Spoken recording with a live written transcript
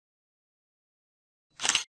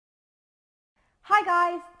Hi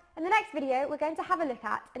guys! In the next video we're going to have a look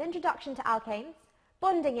at an introduction to alkanes,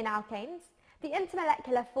 bonding in alkanes, the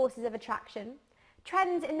intermolecular forces of attraction,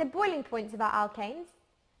 trends in the boiling points of our alkanes,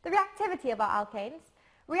 the reactivity of our alkanes,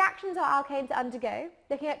 reactions our alkanes undergo,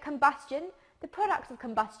 looking at combustion, the products of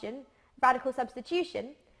combustion, radical substitution,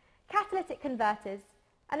 catalytic converters,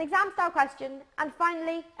 an exam style question, and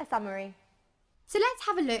finally a summary. So let's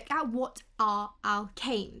have a look at what are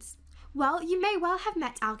alkanes. Well, you may well have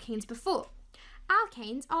met alkanes before.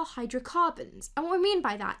 Alkanes are hydrocarbons, and what we mean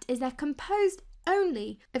by that is they're composed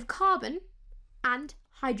only of carbon and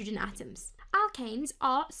hydrogen atoms. Alkanes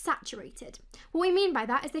are saturated. What we mean by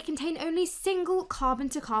that is they contain only single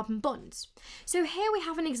carbon-to-carbon bonds. So here we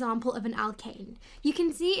have an example of an alkane. You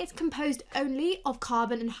can see it's composed only of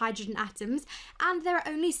carbon and hydrogen atoms, and there are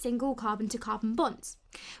only single carbon-to-carbon bonds.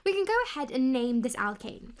 We can go ahead and name this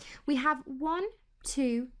alkane. We have 1,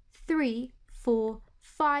 2, 3, 4,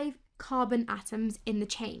 5 carbon atoms in the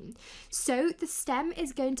chain. So the stem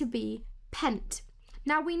is going to be pent.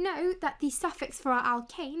 Now we know that the suffix for our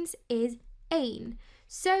alkanes is ane,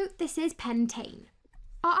 so this is pentane.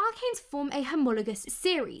 Our alkanes form a homologous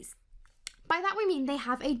series. By that we mean they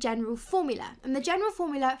have a general formula, and the general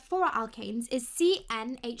formula for our alkanes is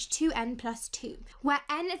CnH2n plus 2, where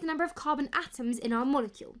N is the number of carbon atoms in our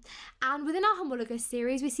molecule, and within our homologous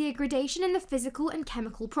series we see a gradation in the physical and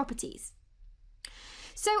chemical properties.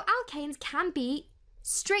 So alkanes can be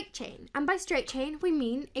straight chain, and by straight chain we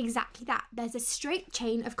mean exactly that. There's a straight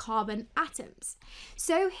chain of carbon atoms.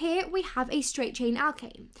 So here we have a straight chain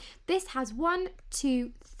alkane. This has 1,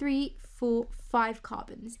 2, 3, 4, 5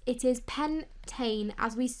 carbons. It is pentane,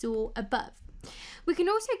 as we saw above. We can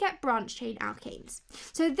also get branch chain alkanes.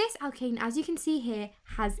 So this alkane, as you can see here,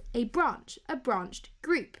 has a branched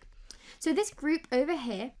group. So this group over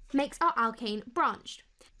here makes our alkane branched.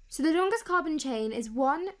 So the longest carbon chain is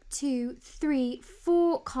 1, 2, 3,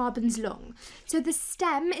 4 carbons long. So the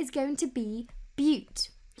stem is going to be bute.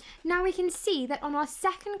 Now we can see that on our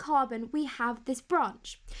second carbon we have this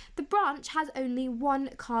branch. The branch has only 1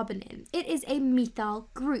 carbon in. It is a methyl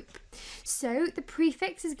group. So the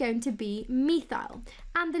prefix is going to be methyl,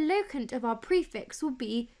 and the locant of our prefix will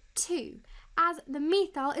be 2, as the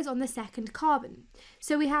methyl is on the second carbon.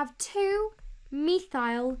 So we have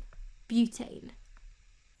 2-methyl butane.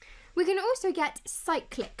 We can also get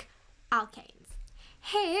cyclic alkanes.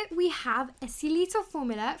 Here we have a skeletal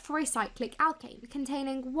formula for a cyclic alkane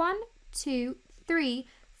containing 1, 2, 3,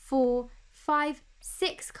 4, 5,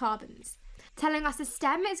 6 carbons, telling us the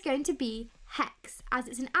stem is going to be hex. As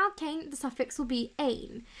it's an alkane, the suffix will be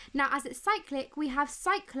ane. Now as it's cyclic, we have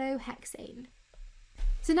cyclohexane.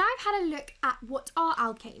 So now I've had a look at what are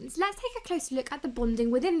alkanes, let's take a closer look at the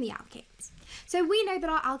bonding within the alkanes. So we know that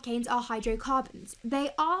our alkanes are hydrocarbons.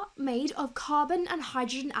 They are made of carbon and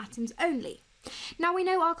hydrogen atoms only. Now we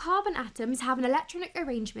know our carbon atoms have an electronic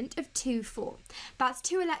arrangement of 2-4. That's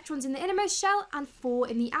 2 electrons in the innermost shell and 4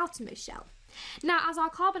 in the outermost shell. Now as our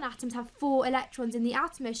carbon atoms have 4 electrons in the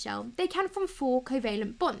outermost shell, they can form 4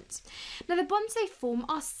 covalent bonds. Now the bonds they form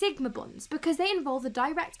are sigma bonds because they involve the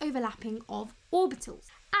direct overlapping of orbitals.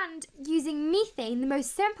 And using methane, the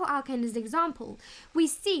most simple alkane as an example, we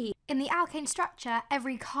see in the alkane structure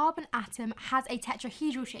every carbon atom has a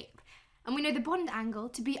tetrahedral shape, and we know the bond angle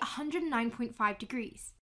to be 109.5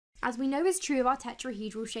 degrees, as we know is true of our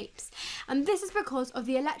tetrahedral shapes, and this is because of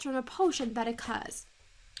the electron repulsion that occurs.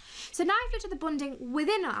 So now I've looked at the bonding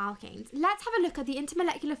within our alkanes, let's have a look at the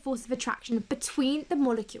intermolecular force of attraction between the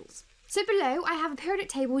molecules. So below I have a periodic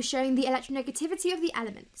table showing the electronegativity of the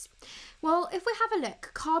elements. Well, if we have a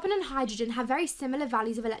look, carbon and hydrogen have very similar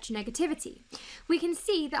values of electronegativity. We can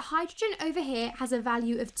see that hydrogen over here has a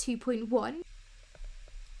value of 2.1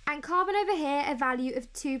 and carbon over here a value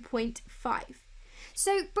of 2.5.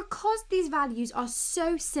 So because these values are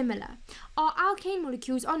so similar, our alkane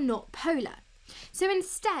molecules are not polar. So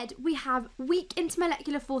instead we have weak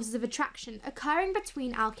intermolecular forces of attraction occurring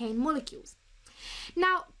between alkane molecules.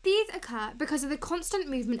 Now, these occur because of the constant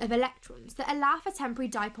movement of electrons that allow for temporary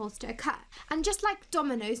dipoles to occur. And just like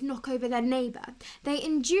dominoes knock over their neighbour, they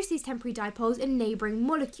induce these temporary dipoles in neighbouring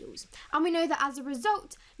molecules. And we know that as a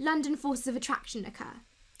result, London forces of attraction occur.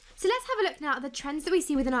 So let's have a look now at the trends that we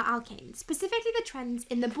see within our alkanes, specifically the trends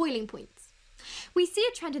in the boiling points. We see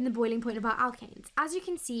a trend in the boiling point of our alkanes, as you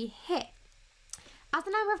can see here. As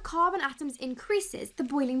the number of carbon atoms increases, the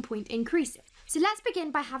boiling point increases. So let's begin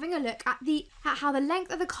by having a look at how the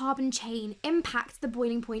length of the carbon chain impacts the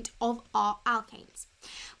boiling point of our alkanes.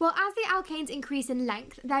 Well, as the alkanes increase in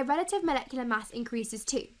length, their relative molecular mass increases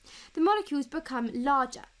too. The molecules become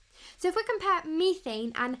larger. So if we compare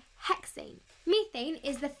methane and hexane, methane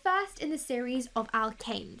is the first in the series of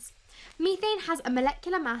alkanes. Methane has a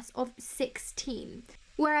molecular mass of 16,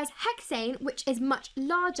 whereas hexane, which is much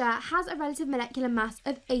larger, has a relative molecular mass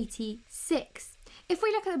of 86. If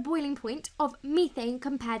we look at the boiling point of methane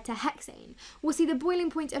compared to hexane, we'll see the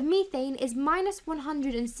boiling point of methane is minus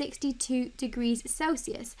 162 degrees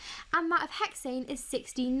Celsius, and that of hexane is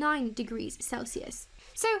 69 degrees Celsius.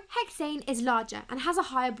 So hexane is larger and has a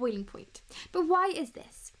higher boiling point. But why is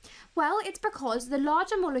this? Well, it's because the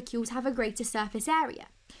larger molecules have a greater surface area.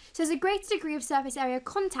 So there's a greater degree of surface area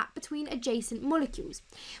contact between adjacent molecules.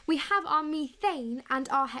 We have our methane and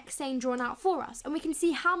our hexane drawn out for us, and we can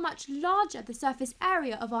see how much larger the surface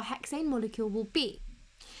area of our hexane molecule will be.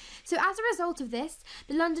 So as a result of this,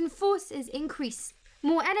 the London forces increase.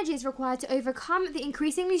 More energy is required to overcome the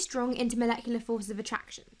increasingly strong intermolecular forces of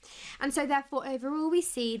attraction. And so therefore overall we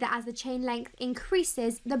see that as the chain length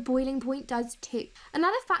increases, the boiling point does too.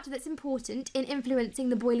 Another factor that's important in influencing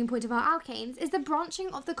the boiling point of our alkanes is the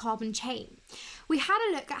branching of the carbon chain. We had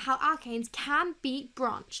a look at how alkanes can be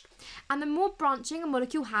branched, and the more branching a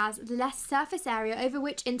molecule has, the less surface area over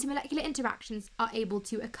which intermolecular interactions are able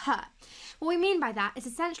to occur. What we mean by that is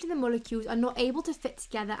essentially the molecules are not able to fit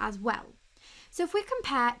together as well. So if we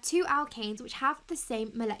compare two alkanes which have the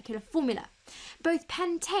same molecular formula, both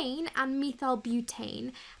pentane and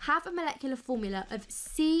methylbutane have a molecular formula of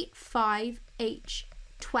C5H12.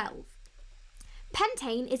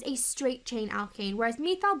 Pentane is a straight chain alkane, whereas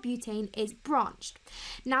methylbutane is branched.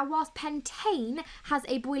 Now, whilst pentane has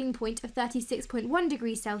a boiling point of 36.1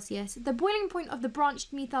 degrees Celsius, the boiling point of the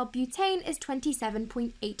branched methylbutane is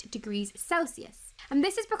 27.8 degrees Celsius. And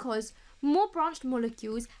this is because more branched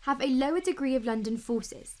molecules have a lower degree of London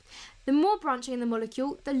forces. The more branching in the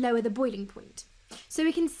molecule, the lower the boiling point. So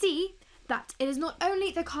we can see that it is not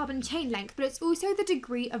only the carbon chain length, but it's also the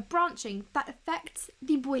degree of branching that affects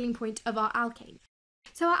the boiling point of our alkane.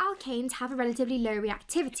 So our alkanes have a relatively low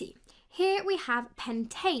reactivity. Here we have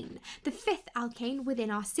pentane, the fifth alkane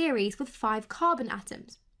within our series with 5 carbon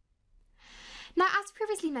atoms. Now, as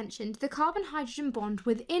previously mentioned, the carbon-hydrogen bond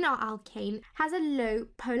within our alkane has a low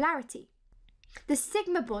polarity. The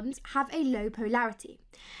sigma bonds have a low polarity,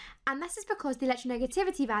 and this is because the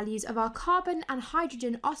electronegativity values of our carbon and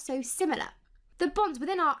hydrogen are so similar. The bonds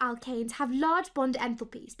within our alkanes have large bond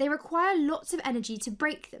enthalpies. They require lots of energy to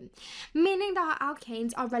break them, meaning that our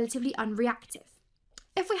alkanes are relatively unreactive.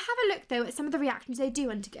 If we have a look though at some of the reactions they do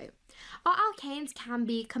undergo, our alkanes can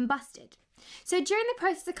be combusted. So during the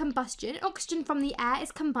process of combustion, oxygen from the air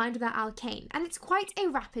is combined with our alkane, and it's quite a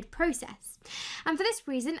rapid process. And for this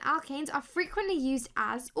reason, alkanes are frequently used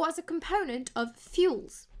as or as a component of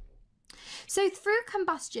fuels. So through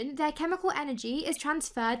combustion, their chemical energy is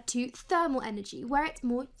transferred to thermal energy, where it's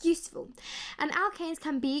more useful. And alkanes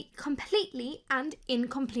can be completely and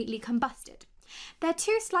incompletely combusted. There are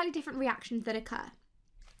two slightly different reactions that occur.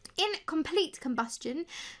 In complete combustion,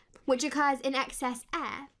 which occurs in excess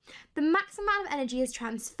air, the maximum amount of energy is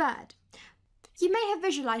transferred. You may have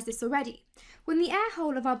visualised this already. When the air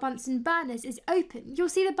hole of our Bunsen burners is open, you'll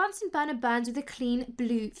see the Bunsen burner burns with a clean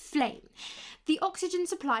blue flame. The oxygen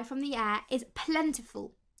supply from the air is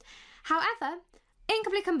plentiful. However,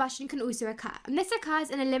 incomplete combustion can also occur, and this occurs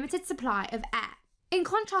in a limited supply of air. In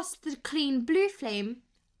contrast to the clean blue flame,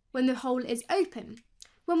 when the hole is open,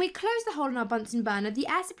 when we close the hole in our Bunsen burner, the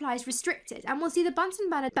air supply is restricted, and we'll see the Bunsen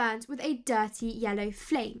burner burns with a dirty yellow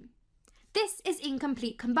flame. This is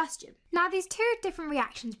incomplete combustion. Now, these two different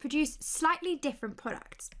reactions produce slightly different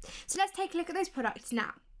products. So let's take a look at those products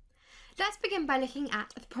now. Let's begin by looking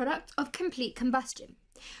at the product of complete combustion.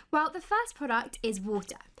 Well, the first product is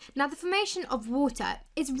water. Now, the formation of water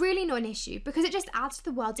is really not an issue because it just adds to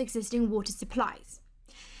the world's existing water supplies.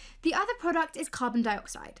 The other product is carbon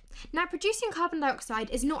dioxide. Now, producing carbon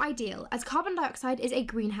dioxide is not ideal as carbon dioxide is a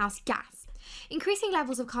greenhouse gas. Increasing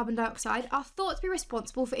levels of carbon dioxide are thought to be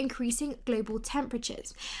responsible for increasing global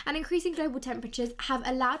temperatures, and increasing global temperatures have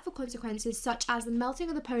allowed for consequences such as the melting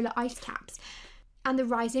of the polar ice caps and the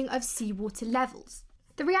rising of seawater levels.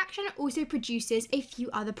 The reaction also produces a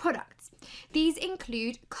few other products. These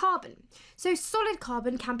include carbon. So solid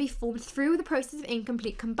carbon can be formed through the process of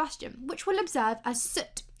incomplete combustion, which we'll observe as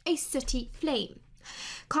soot, a sooty flame.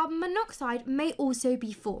 Carbon monoxide may also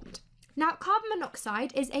be formed. Now, carbon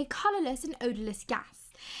monoxide is a colourless and odourless gas.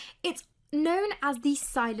 It's known as the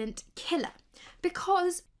silent killer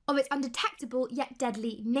because of its undetectable yet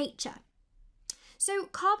deadly nature. So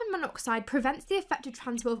carbon monoxide prevents the effective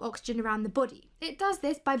transport of oxygen around the body. It does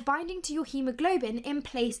this by binding to your haemoglobin in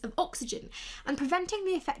place of oxygen and preventing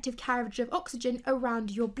the effective carriage of oxygen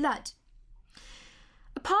around your blood.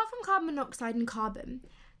 Apart from carbon monoxide and carbon,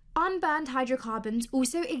 unburned hydrocarbons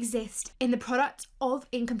also exist in the product of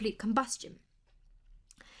incomplete combustion.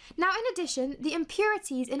 Now, in addition, the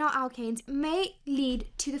impurities in our alkanes may lead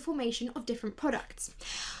to the formation of different products.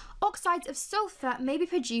 Oxides of sulfur may be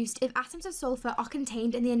produced if atoms of sulfur are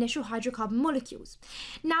contained in the initial hydrocarbon molecules.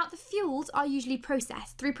 Now, the fuels are usually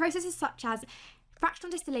processed through processes such as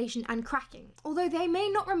fractional distillation and cracking, although they may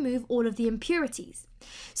not remove all of the impurities.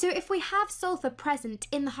 So if we have sulfur present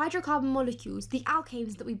in the hydrocarbon molecules, the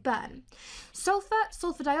alkanes that we burn, sulfur,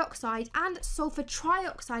 sulfur dioxide and sulfur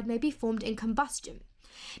trioxide may be formed in combustion.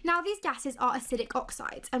 Now, these gases are acidic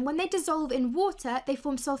oxides, and when they dissolve in water, they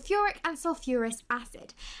form sulfuric and sulfurous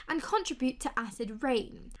acid and contribute to acid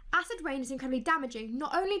rain. Acid rain is incredibly damaging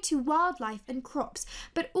not only to wildlife and crops,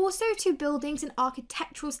 but also to buildings and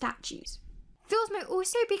architectural statues. Fuels may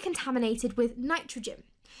also be contaminated with nitrogen.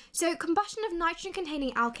 So combustion of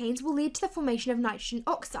nitrogen-containing alkanes will lead to the formation of nitrogen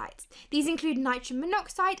oxides. These include nitrogen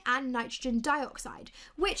monoxide and nitrogen dioxide,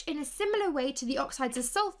 which in a similar way to the oxides of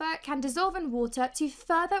sulfur can dissolve in water to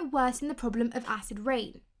further worsen the problem of acid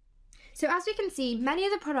rain. So as we can see, many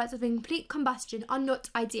of the products of complete combustion are not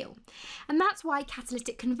ideal, and that's why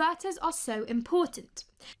catalytic converters are so important.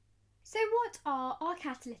 So what are our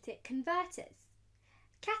catalytic converters?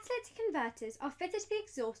 Catalytic converters are fitted to the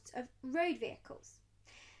exhausts of road vehicles.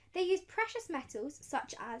 They use precious metals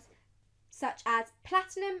such as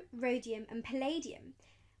platinum, rhodium and palladium,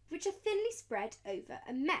 which are thinly spread over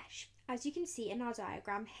a mesh, as you can see in our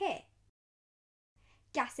diagram here.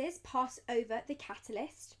 Gases pass over the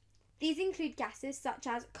catalyst. These include gases such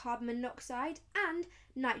as carbon monoxide and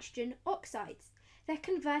nitrogen oxides. They're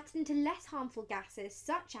converted into less harmful gases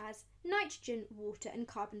such as nitrogen, water and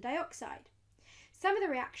carbon dioxide. Some of the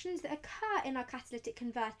reactions that occur in our catalytic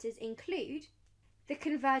converters include the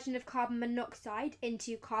conversion of carbon monoxide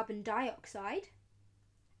into carbon dioxide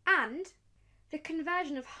and the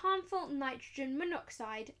conversion of harmful nitrogen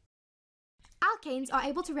monoxide. Alkanes are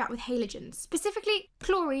able to react with halogens, specifically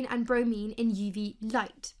chlorine and bromine in UV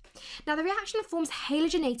light. Now, the reaction forms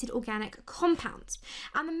halogenated organic compounds,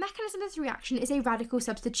 and the mechanism of this reaction is a radical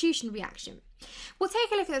substitution reaction. We'll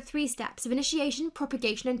take a look at the 3 steps of initiation,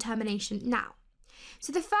 propagation and termination now.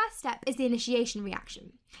 So the first step is the initiation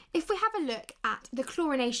reaction. If we have a look at the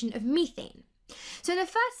chlorination of methane. So in the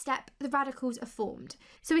first step, the radicals are formed.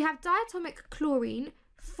 So we have diatomic chlorine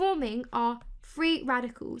forming our free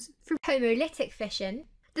radicals through homolytic fission.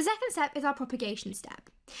 The second step is our propagation step.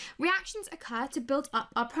 Reactions occur to build up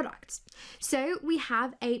our products. So we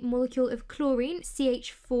have a molecule of chlorine,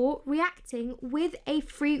 CH4, reacting with a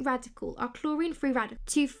free radical, our chlorine free radical,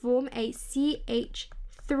 to form a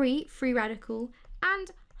CH3 free radical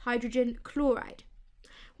and hydrogen chloride.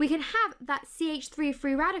 We can have that CH3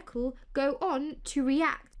 free radical go on to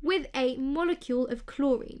react with a molecule of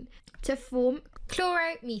chlorine to form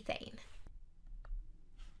chloromethane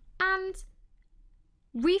and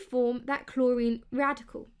reform that chlorine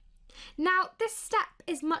radical. Now, this step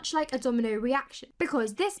is much like a domino reaction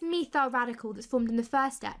because this methyl radical that's formed in the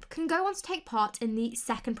first step can go on to take part in the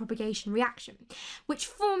second propagation reaction, which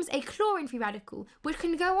forms a chlorine-free radical, which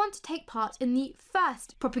can go on to take part in the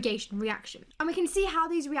first propagation reaction. And we can see how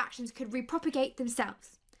these reactions could repropagate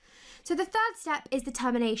themselves. So the third step is the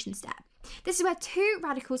termination step. This is where 2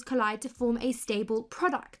 radicals collide to form a stable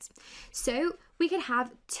product. So we could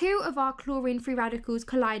have 2 of our chlorine-free radicals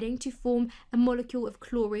colliding to form a molecule of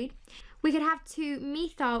chlorine. We could have 2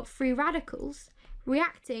 methyl-free radicals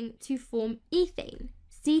reacting to form ethane,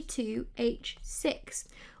 C2H6.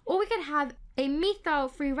 Or we could have a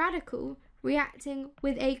methyl-free radical reacting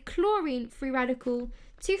with a chlorine-free radical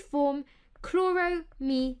to form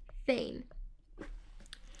chloromethane.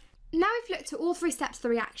 Now we've looked at all 3 steps of the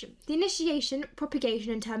reaction, the initiation,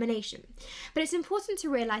 propagation and termination. But it's important to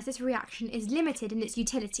realise this reaction is limited in its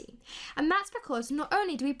utility. And that's because not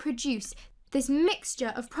only do we produce this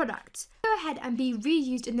mixture of products, go ahead and be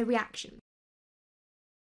reused in the reaction.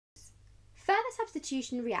 Further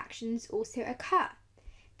substitution reactions also occur.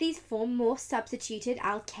 These form more substituted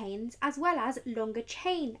alkanes as well as longer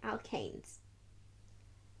chain alkanes.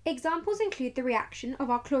 Examples include the reaction of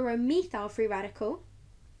our chloromethyl free radical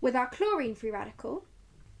with our chlorine free radical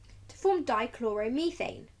to form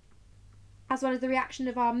dichloromethane, as well as the reaction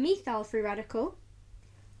of our methyl free radical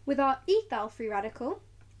with our ethyl free radical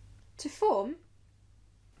to form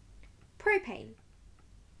propane.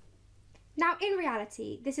 Now, in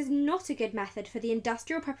reality, this is not a good method for the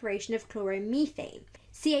industrial preparation of chloromethane,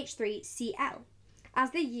 CH3Cl, as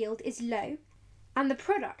the yield is low and the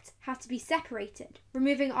product has to be separated,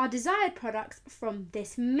 removing our desired products from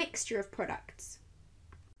this mixture of products.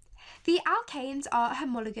 The alkanes are a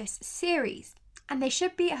homologous series, and they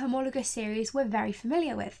should be a homologous series we're very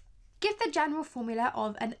familiar with. Give the general formula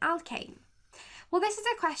of an alkane. Well, this is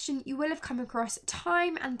a question you will have come across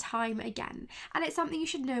time and time again, and it's something you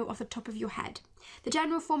should know off the top of your head. The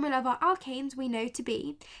general formula of our alkanes we know to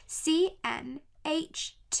be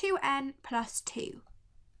CnH2n plus 2,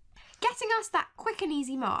 getting us that quick and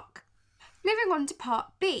easy mark. Moving on to part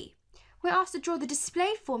B, we're asked to draw the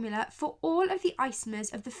display formula for all of the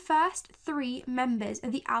isomers of the first 3 members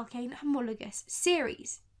of the alkane homologous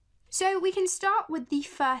series. So we can start with the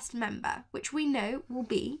first member, which we know will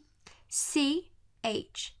be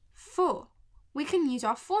CH4. We can use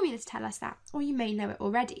our formula to tell us that, or you may know it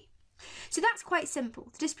already. So that's quite simple.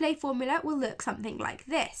 The display formula will look something like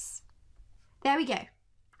this. There we go.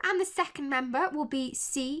 And the second member will be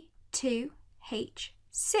C2H6,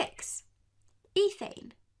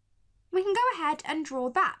 ethane. We can go ahead and draw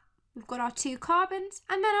that. We've got our 2 carbons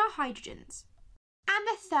and then our hydrogens. And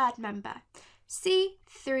the third member,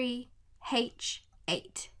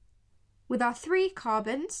 C3H8, with our 3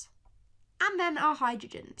 carbons and then our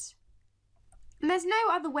hydrogens. And there's no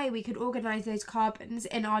other way we could organise those carbons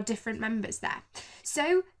in our different members there.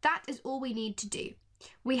 So that is all we need to do.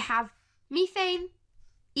 We have methane,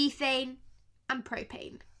 ethane and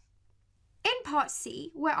propane. In part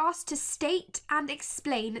C, we're asked to state and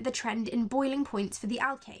explain the trend in boiling points for the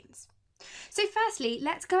alkanes. So firstly,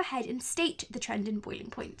 let's go ahead and state the trend in boiling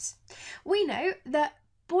points. We know that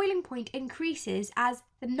boiling point increases as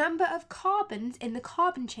the number of carbons in the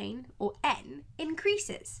carbon chain, or N,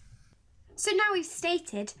 increases. So now we've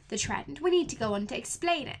stated the trend, we need to go on to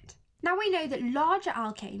explain it. Now we know that larger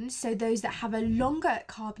alkanes, so those that have a longer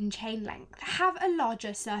carbon chain length, have a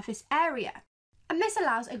larger surface area. And this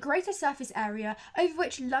allows a greater surface area over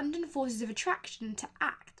which London forces of attraction to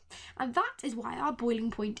act. And that is why our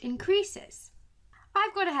boiling point increases.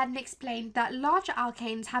 I've gone ahead and explained that larger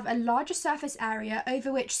alkanes have a larger surface area over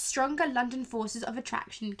which stronger London forces of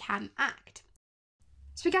attraction can act.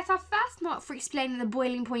 So we get our first mark for explaining the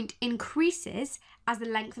boiling point increases as the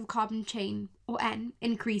length of carbon chain, or N,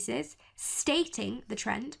 increases, stating the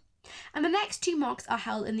trend. And the next 2 marks are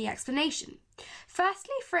held in the explanation.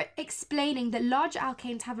 Firstly, for explaining that larger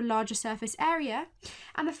alkanes have a larger surface area,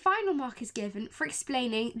 and the final mark is given for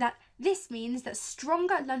explaining that this means that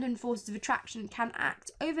stronger London forces of attraction can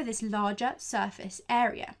act over this larger surface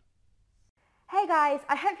area. Hey guys,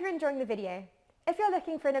 I hope you're enjoying the video. If you're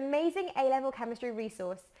looking for an amazing A-level chemistry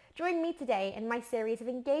resource, join me today in my series of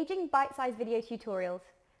engaging bite-sized video tutorials.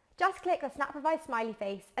 Just click the SnapRevise smiley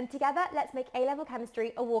face and together let's make A-level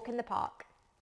chemistry a walk in the park.